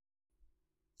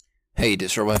Hey,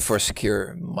 this is Robin for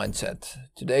Secure Mindset.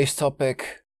 Today's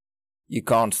topic: you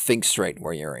can't think straight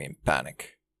when you're in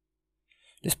panic.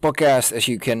 This podcast, as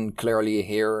you can clearly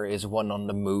hear, is one on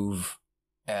the move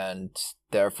and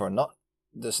therefore not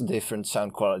this different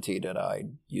sound quality that I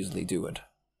usually do at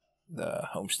the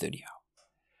home studio.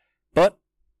 But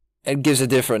it gives a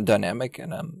different dynamic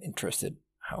and I'm interested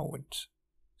how it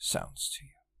sounds to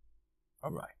you.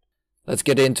 Alright, let's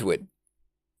get into it.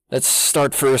 Let's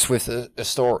start first with a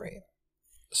story.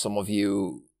 Some of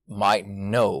you might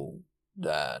know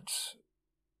that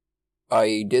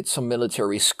I did some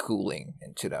military schooling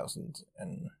in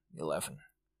 2011.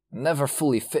 Never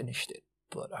fully finished it,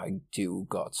 but I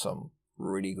got some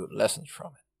really good lessons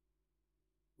from it.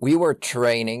 We were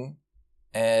training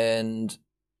and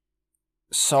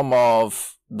some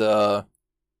of the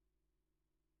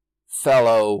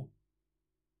fellow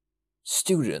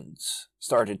students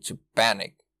started to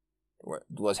panic. It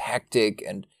was hectic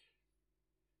and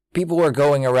people were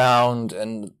going around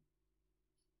and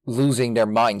losing their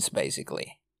minds,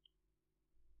 basically.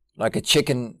 Like a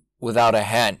chicken without a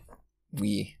hen,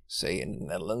 we say in the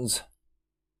Netherlands.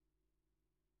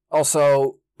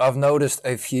 Also, I've noticed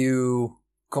a few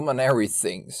commonary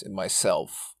things in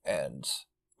myself and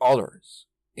others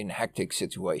in hectic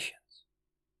situations.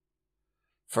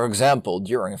 For example,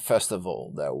 during a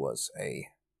festival, there was a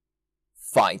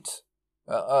fight.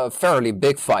 A fairly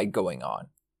big fight going on.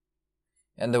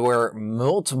 And there were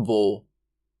multiple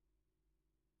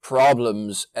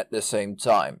problems at the same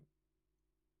time.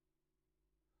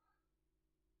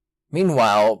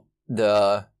 Meanwhile,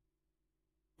 the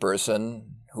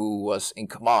person who was in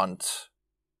command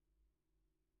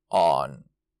on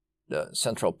the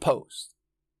central post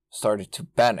started to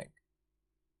panic.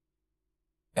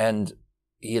 And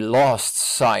he lost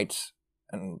sight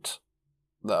and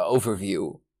the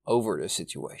overview over the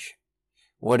situation.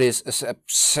 What is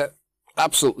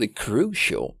absolutely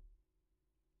crucial,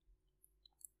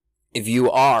 if you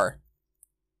are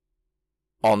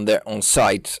on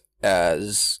site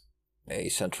as a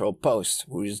central post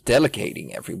who is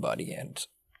delegating everybody and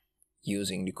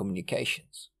using the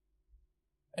communications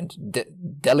and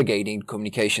delegating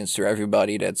communications to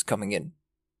everybody that's coming in.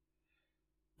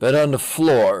 But on the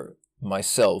floor,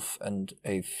 myself and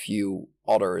a few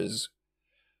others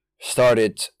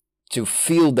started to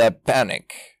feel that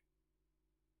panic.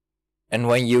 And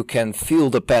when you can feel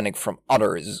the panic from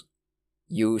others,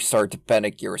 you start to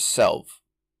panic yourself.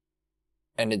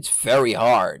 And it's very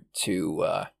hard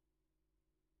to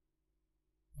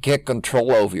get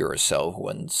control over yourself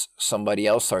when somebody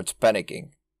else starts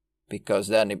panicking, because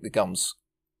then it becomes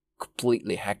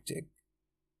completely hectic.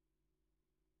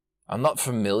 I'm not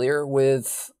familiar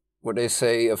with what they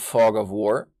say a fog of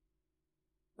war.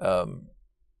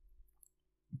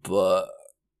 But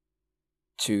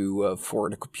for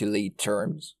the complete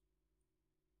terms,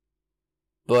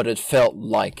 but it felt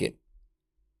like it.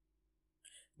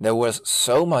 There was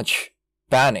so much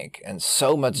panic and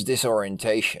so much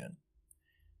disorientation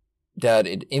that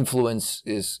it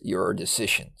influences your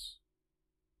decisions.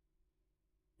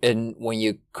 And when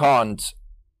you can't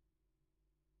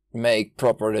make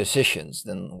proper decisions,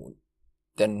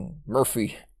 then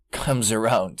Murphy comes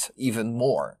around even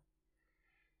more.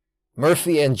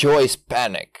 Murphy enjoys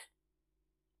panic.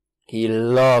 He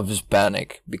loves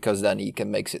panic because then he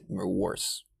can make it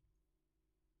worse.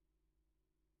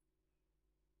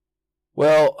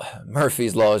 Well,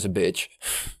 Murphy's Law is a bitch.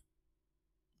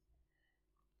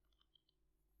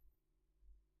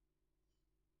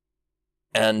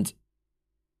 And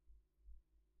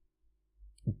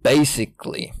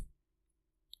basically,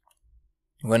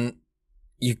 when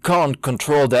you can't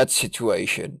control that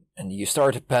situation and you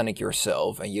start to panic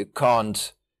yourself and you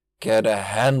can't get a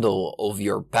handle of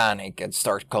your panic and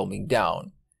start calming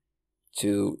down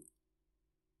to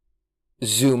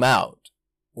zoom out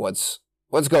what's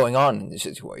going on in the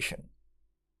situation,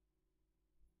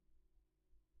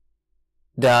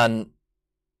 then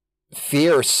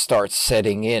fear starts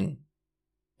setting in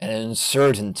and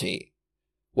uncertainty.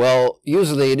 Well,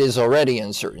 usually it is already an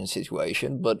uncertain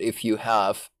situation, but if you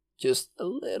have just a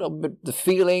little bit the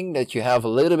feeling that you have a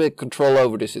little bit control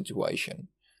over the situation,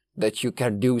 that you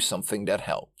can do something that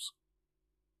helps.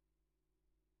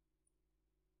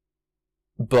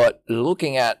 But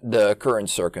looking at the current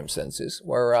circumstances,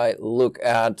 where I look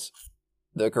at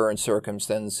the current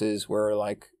circumstances where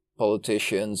like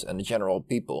politicians and the general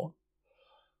people,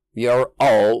 we are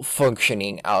all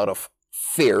functioning out of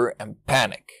fear and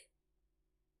panic.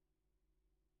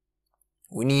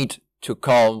 We need to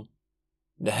calm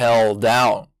the hell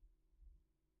down.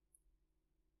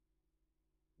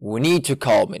 We need to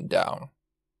calm it down.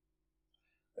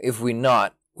 If we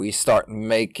not, we start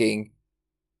making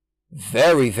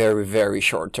very, very, very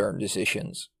short-term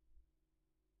decisions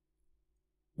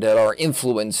that are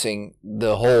influencing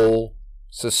the whole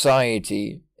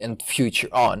society and future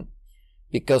on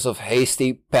because of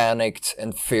hasty, panicked,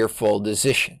 and fearful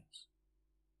decisions.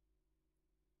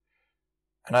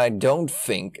 And I don't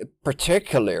think,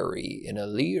 particularly in a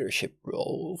leadership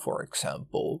role, for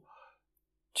example,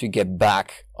 to get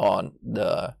back on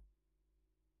the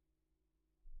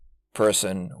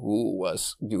person who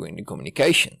was doing the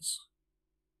communications,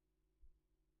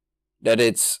 that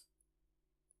it's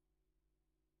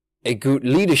a good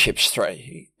leadership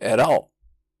strategy at all.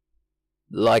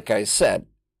 Like I said,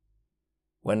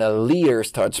 when a leader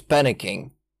starts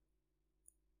panicking,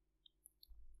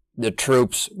 the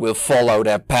troops will follow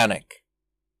that panic.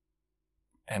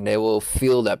 And they will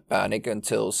feel that panic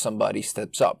until somebody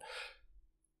steps up.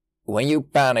 When you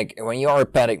panic, when you are in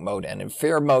panic mode and in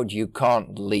fear mode, you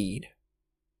can't lead.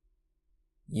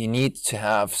 You need to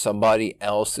have somebody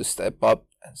else to step up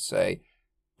and say,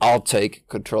 I'll take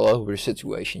control over the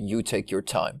situation, you take your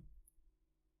time.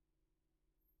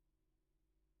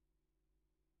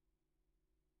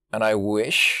 And I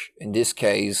wish, in this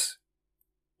case,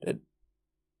 that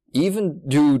even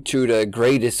due to the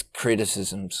greatest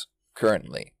criticisms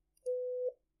currently,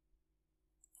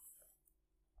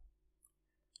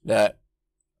 that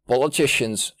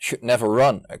politicians should never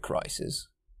run a crisis.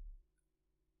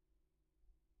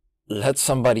 Let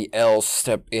somebody else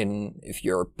step in if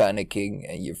you're panicking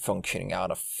and you're functioning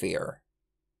out of fear.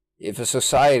 If a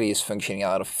society is functioning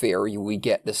out of fear, we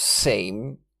get the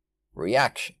same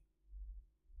reaction.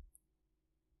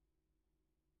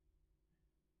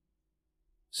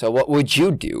 So what would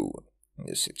you do in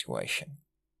this situation?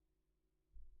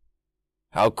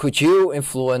 How could you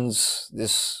influence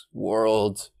this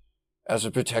world as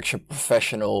a protection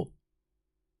professional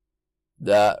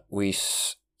that we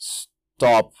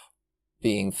stop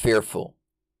being fearful?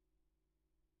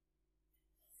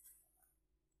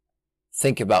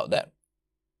 Think about that.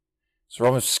 It's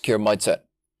Roman Secure Mindset.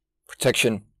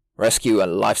 Protection, rescue,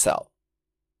 and lifestyle.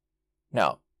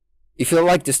 Now, if you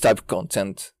like this type of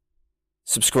content,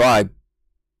 subscribe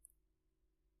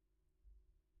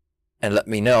and let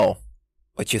me know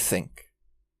what you think.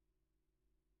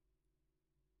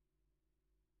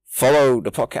 Follow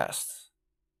the podcast.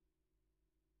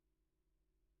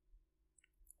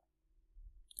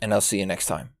 And I'll see you next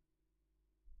time.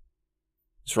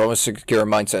 It's Roman Secure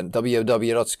Mindset,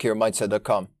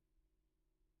 www.securemindset.com.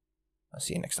 I'll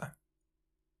see you next time.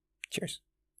 Cheers.